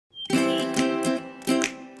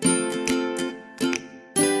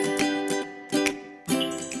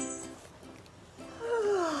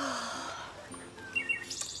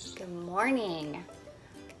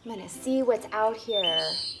I'm gonna see what's out here.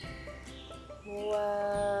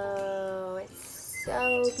 Whoa, it's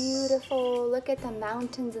so beautiful. Look at the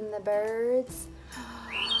mountains and the birds.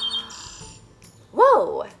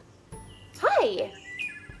 Whoa, hi,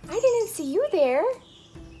 I didn't see you there.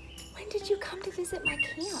 When did you come to visit my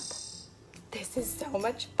camp? This is so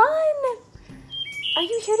much fun. Are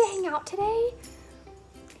you here to hang out today?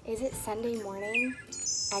 Is it Sunday morning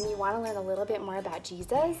and you want to learn a little bit more about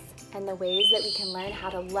Jesus and the ways that we can learn how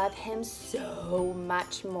to love him so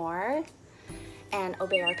much more and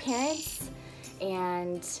obey our parents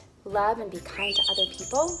and love and be kind to other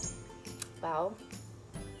people? Well,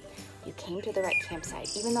 you came to the right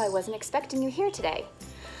campsite, even though I wasn't expecting you here today.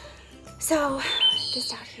 So,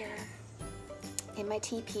 just out here in my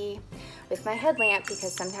teepee with my headlamp,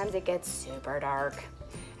 because sometimes it gets super dark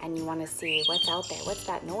and you want to see what's out there. What's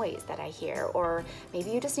that noise that I hear? Or maybe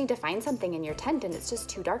you just need to find something in your tent and it's just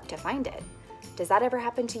too dark to find it. Does that ever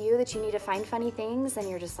happen to you, that you need to find funny things and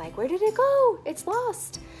you're just like, where did it go? It's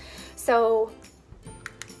lost. So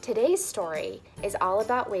today's story is all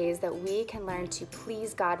about ways that we can learn to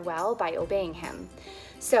please God well by obeying him.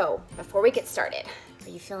 So before we get started, are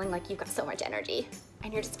you feeling like you've got so much energy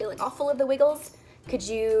and you're just feeling all full of the wiggles? Could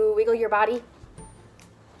you wiggle your body?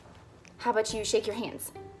 How about you shake your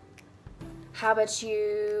hands? How about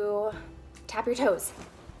you tap your toes?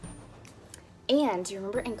 And do you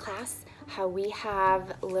remember in class how we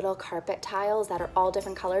have little carpet tiles that are all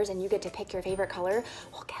different colors and you get to pick your favorite color?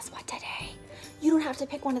 Well, guess what today? You don't have to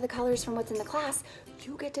pick one of the colors from what's in the class.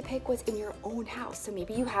 You get to pick what's in your own house. So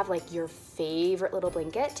maybe you have like your favorite little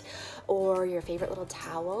blanket or your favorite little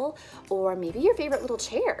towel or maybe your favorite little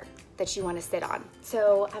chair that you want to sit on.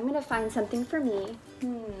 So I'm gonna find something for me.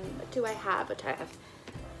 What do I have?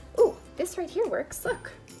 Ooh, this right here works.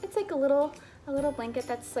 Look, it's like a little blanket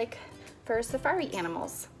that's like for safari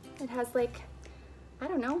animals. It has like, I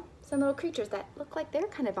don't know, some little creatures that look like they're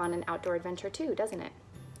kind of on an outdoor adventure too, doesn't it?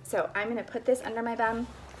 So I'm gonna put this under my bum.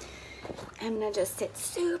 I'm gonna just sit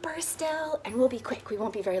super still and we'll be quick. We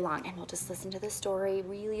won't be very long and we'll just listen to the story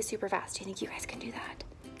really super fast. Do you think you guys can do that?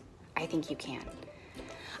 I think you can.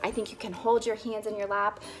 I think you can hold your hands in your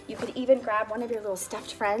lap. You could even grab one of your little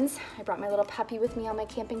stuffed friends. I brought my little puppy with me on my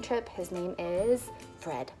camping trip. His name is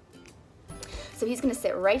Fred. So he's gonna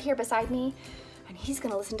sit right here beside me and he's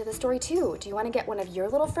gonna listen to the story too. Do you wanna get one of your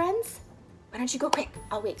little friends? Why don't you go quick?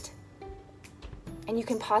 I'll wait. And you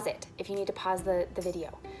can pause it if you need to pause the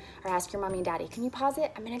video. Or ask your mommy and daddy, can you pause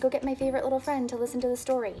it? I'm gonna go get my favorite little friend to listen to the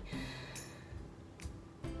story.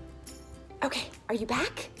 Okay, are you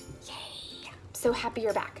back? Yay, I'm so happy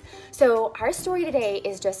you're back. So our story today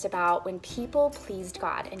is just about when people pleased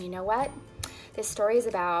God. And you know what? This story is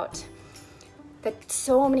about that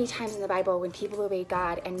so many times in the Bible when people obeyed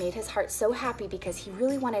God and made his heart so happy because he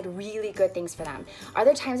really wanted really good things for them. Are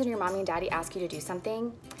there times when your mommy and daddy ask you to do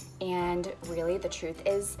something and really the truth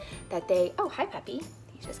is that they, oh, hi puppy.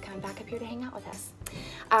 Just coming back up here to hang out with us.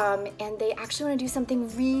 And they actually want to do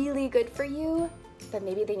something really good for you, but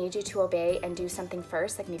maybe they need you to obey and do something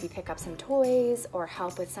first, like maybe pick up some toys or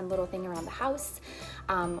help with some little thing around the house,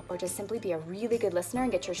 or just simply be a really good listener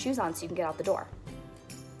and get your shoes on so you can get out the door.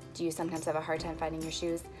 Do you sometimes have a hard time finding your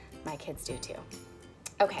shoes? My kids do too.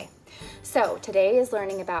 Okay, so today is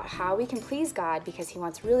learning about how we can please God because he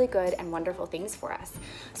wants really good and wonderful things for us.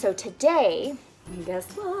 So today, guess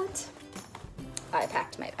what? I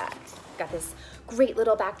packed my bag. Got this great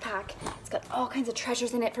little backpack. It's got all kinds of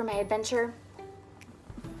treasures in it for my adventure.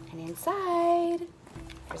 And inside,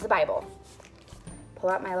 there's the Bible. Pull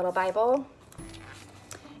out my little Bible.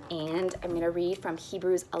 And I'm gonna read from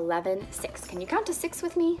Hebrews 11:6. Can you count to 6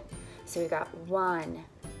 with me? So we got 1,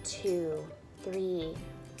 2, 3,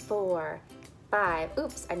 4, 5.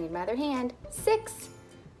 Oops, I need my other hand. 6.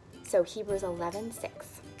 So Hebrews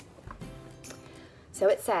 11:6. So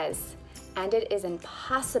it says, and it is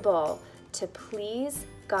impossible to please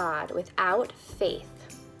God without faith.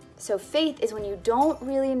 So faith is when you don't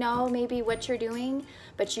really know maybe what you're doing,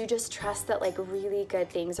 but you just trust that like really good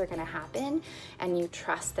things are gonna happen and you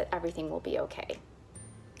trust that everything will be okay.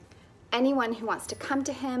 Anyone who wants to come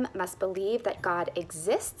to him must believe that God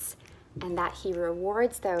exists and that he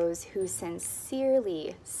rewards those who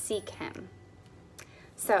sincerely seek him.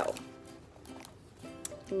 So,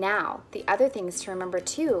 now, the other things to remember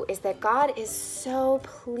too is that God is so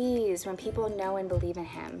pleased when people know and believe in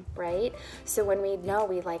him, right? So when we know,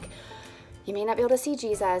 you may not be able to see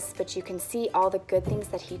Jesus, but you can see all the good things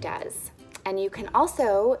that he does. And you can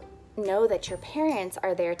also know that your parents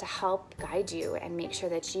are there to help guide you and make sure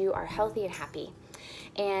that you are healthy and happy.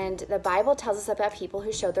 And the Bible tells us about people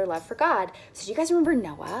who showed their love for God. So do you guys remember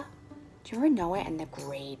Noah? Do you remember Noah and the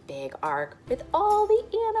great big ark with all the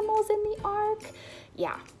animals in the ark?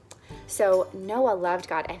 Yeah. So Noah loved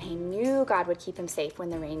God and he knew God would keep him safe when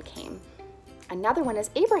the rain came. Another one is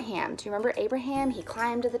Abraham. Do you remember Abraham? He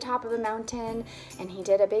climbed to the top of a mountain and he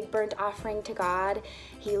did a big burnt offering to God.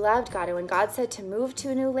 He loved God, and when God said to move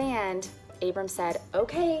to a new land, Abram said,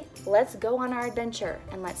 okay, let's go on our adventure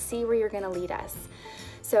and let's see where you're going to lead us.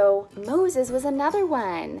 So Moses was another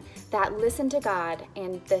one that listened to God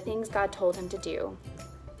and the things God told him to do.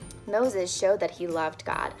 Moses showed that he loved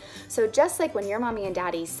God. So just like when your mommy and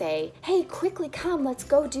daddy say, hey, quickly come, let's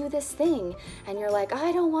go do this thing. And you're like,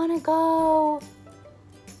 I don't want to go.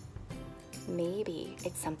 Maybe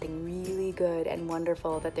it's something really good and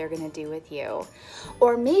wonderful that they're going to do with you.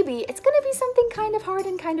 Or maybe it's going to be something kind of hard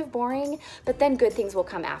and kind of boring, but then good things will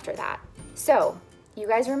come after that. So you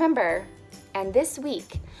guys remember, and this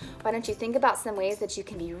week, why don't you think about some ways that you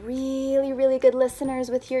can be really, really good listeners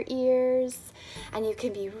with your ears, and you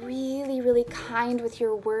can be really, really kind with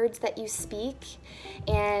your words that you speak,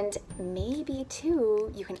 and maybe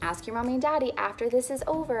too, you can ask your mommy and daddy after this is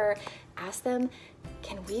over, ask them,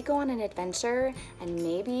 can we go on an adventure? And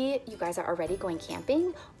maybe you guys are already going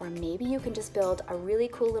camping, or maybe you can just build a really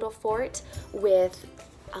cool little fort with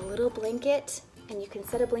a little blanket, and you can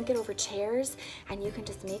set a blanket over chairs, and you can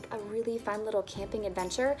just make a really fun little camping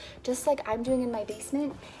adventure, just like I'm doing in my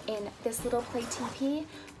basement in this little play teepee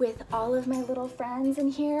with all of my little friends in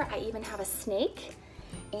here. I even have a snake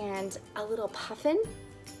and a little puffin.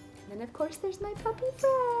 And then of course there's my puppy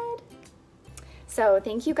Fred. So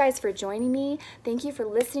thank you guys for joining me. Thank you for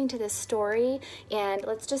listening to this story. And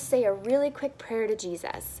let's just say a really quick prayer to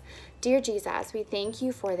Jesus. Dear Jesus, we thank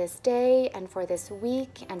you for this day and for this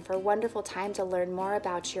week and for a wonderful time to learn more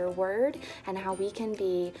about your word and how we can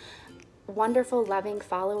be wonderful, loving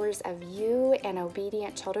followers of you and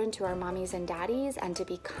obedient children to our mommies and daddies, and to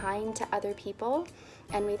be kind to other people.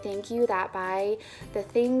 And we thank you that by the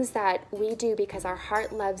things that we do because our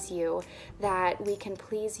heart loves you, that we can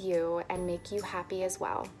please you and make you happy as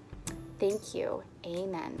well. Thank you.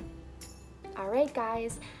 Amen. All right,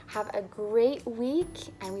 guys, have a great week,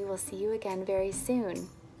 and we will see you again very soon.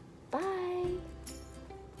 Bye.